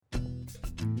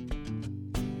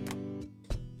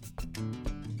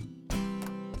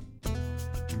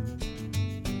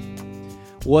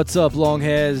What's up,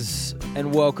 longhairs,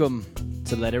 and welcome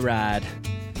to Let It Ride.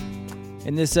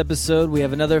 In this episode, we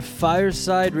have another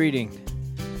fireside reading.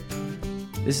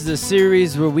 This is a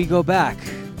series where we go back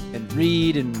and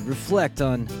read and reflect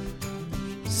on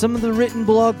some of the written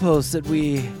blog posts that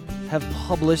we have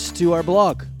published to our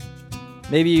blog.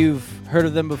 Maybe you've heard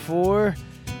of them before,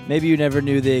 maybe you never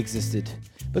knew they existed.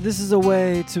 But this is a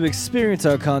way to experience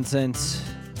our content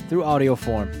through audio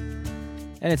form,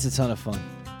 and it's a ton of fun.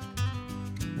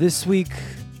 This week,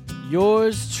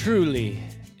 yours truly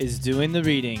is doing the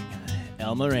reading,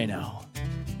 El Moreno.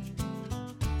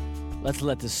 Let's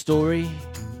let the story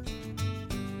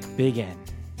begin.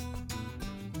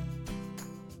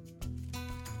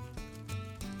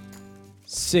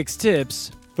 Six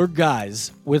Tips for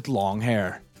Guys with Long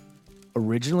Hair.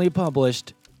 Originally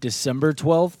published December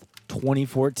 12th,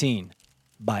 2014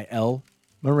 by El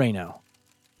Moreno.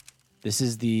 This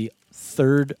is the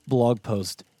third blog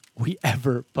post we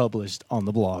ever published on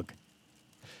the blog.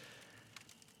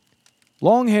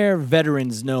 Long hair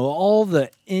veterans know all the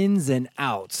ins and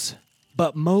outs,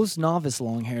 but most novice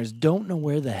long hairs don't know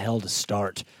where the hell to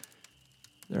start.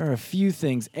 There are a few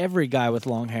things every guy with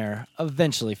long hair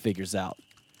eventually figures out.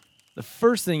 The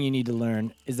first thing you need to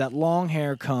learn is that long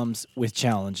hair comes with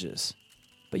challenges.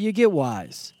 But you get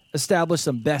wise, establish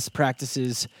some best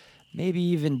practices, maybe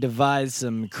even devise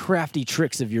some crafty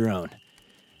tricks of your own.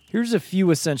 Here's a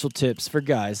few essential tips for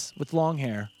guys with long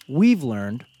hair we've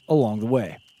learned along the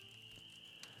way.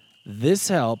 This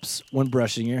helps when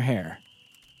brushing your hair.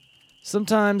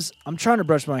 Sometimes I'm trying to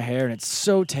brush my hair and it's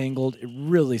so tangled it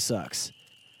really sucks.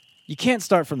 You can't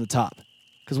start from the top,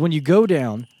 because when you go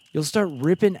down, you'll start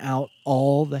ripping out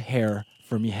all the hair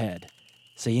from your head.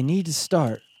 So you need to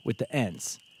start with the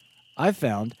ends. I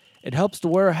found it helps to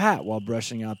wear a hat while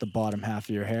brushing out the bottom half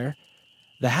of your hair.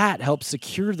 The hat helps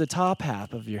secure the top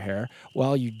half of your hair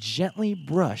while you gently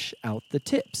brush out the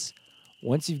tips.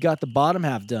 Once you've got the bottom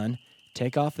half done,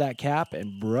 take off that cap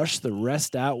and brush the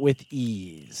rest out with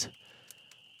ease.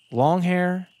 Long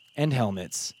hair and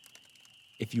helmets.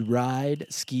 If you ride,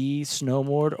 ski,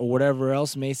 snowboard, or whatever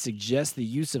else may suggest the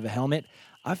use of a helmet,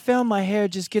 I found my hair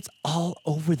just gets all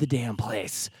over the damn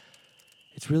place.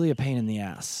 It's really a pain in the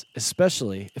ass,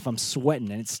 especially if I'm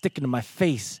sweating and it's sticking to my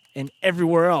face and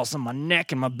everywhere else on my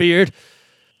neck and my beard.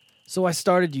 So I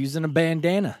started using a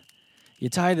bandana. You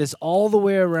tie this all the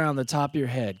way around the top of your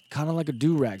head, kind of like a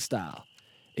do-rag style.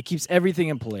 It keeps everything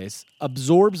in place,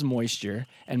 absorbs moisture,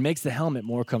 and makes the helmet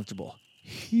more comfortable.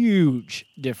 Huge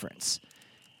difference.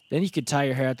 Then you could tie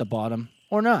your hair at the bottom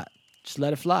or not. Just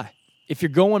let it fly. If you're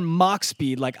going Mach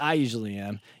speed like I usually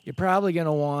am, you're probably going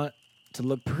to want to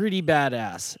look pretty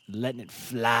badass, letting it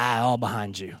fly all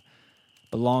behind you.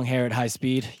 But long hair at high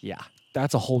speed, yeah,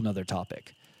 that's a whole nother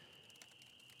topic.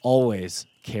 Always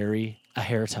carry a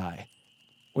hair tie.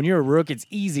 When you're a rook, it's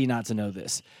easy not to know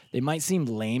this. They might seem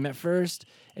lame at first,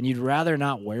 and you'd rather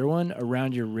not wear one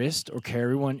around your wrist or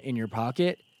carry one in your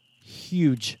pocket.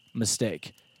 Huge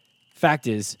mistake. Fact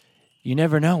is, you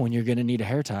never know when you're going to need a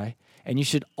hair tie, and you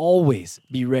should always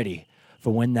be ready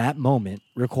for when that moment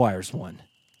requires one.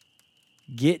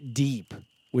 Get deep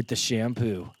with the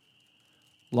shampoo.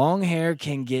 Long hair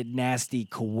can get nasty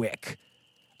quick.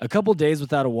 A couple days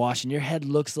without a wash and your head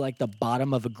looks like the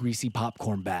bottom of a greasy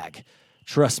popcorn bag.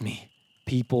 Trust me,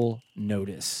 people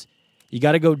notice. You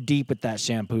got to go deep with that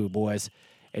shampoo, boys.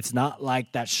 It's not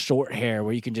like that short hair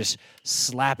where you can just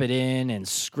slap it in and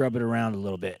scrub it around a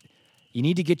little bit. You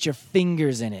need to get your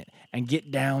fingers in it and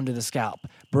get down to the scalp.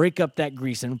 Break up that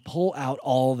grease and pull out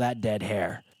all that dead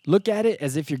hair. Look at it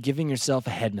as if you're giving yourself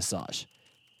a head massage.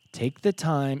 Take the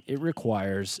time it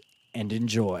requires and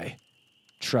enjoy.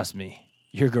 Trust me,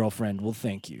 your girlfriend will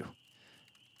thank you.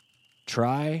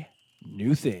 Try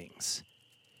new things.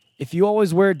 If you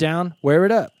always wear it down, wear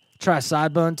it up. Try a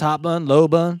side bun, top bun, low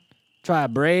bun. Try a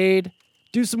braid.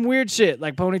 Do some weird shit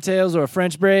like ponytails or a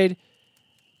French braid.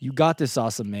 You got this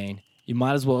awesome mane. You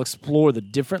might as well explore the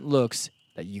different looks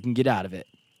that you can get out of it.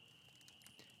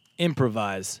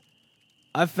 Improvise.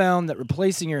 I've found that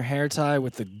replacing your hair tie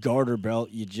with the garter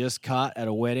belt you just caught at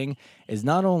a wedding is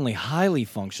not only highly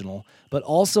functional, but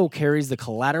also carries the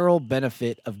collateral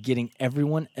benefit of getting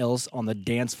everyone else on the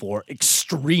dance floor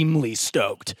extremely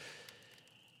stoked.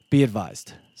 Be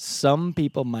advised, some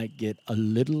people might get a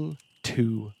little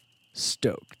too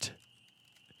stoked.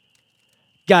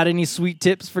 Got any sweet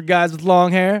tips for guys with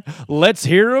long hair? Let's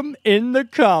hear them in the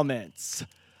comments.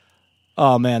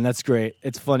 Oh man, that's great.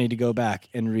 It's funny to go back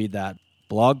and read that.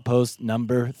 Blog post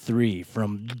number 3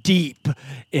 from deep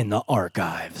in the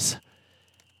archives.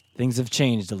 Things have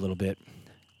changed a little bit,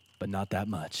 but not that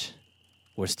much.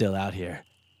 We're still out here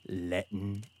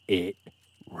letting it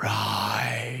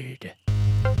ride.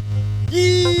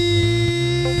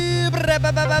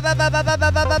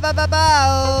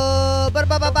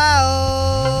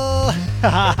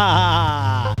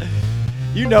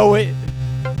 You know it.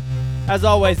 As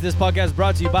always, this podcast is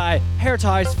brought to you by Hair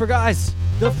Ties for Guys,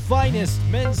 the finest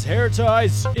men's hair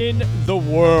ties in the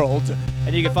world.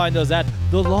 And you can find those at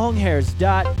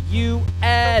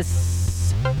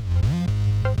thelonghairs.us.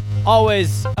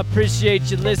 Always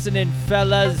appreciate you listening,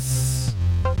 fellas.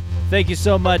 Thank you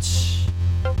so much.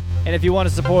 And if you want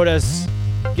to support us,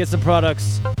 get some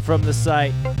products from the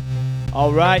site.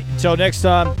 All right, until next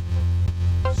time.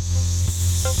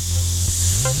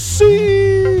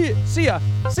 See ya.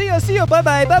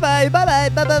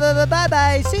 Bye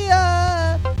bye. See ya.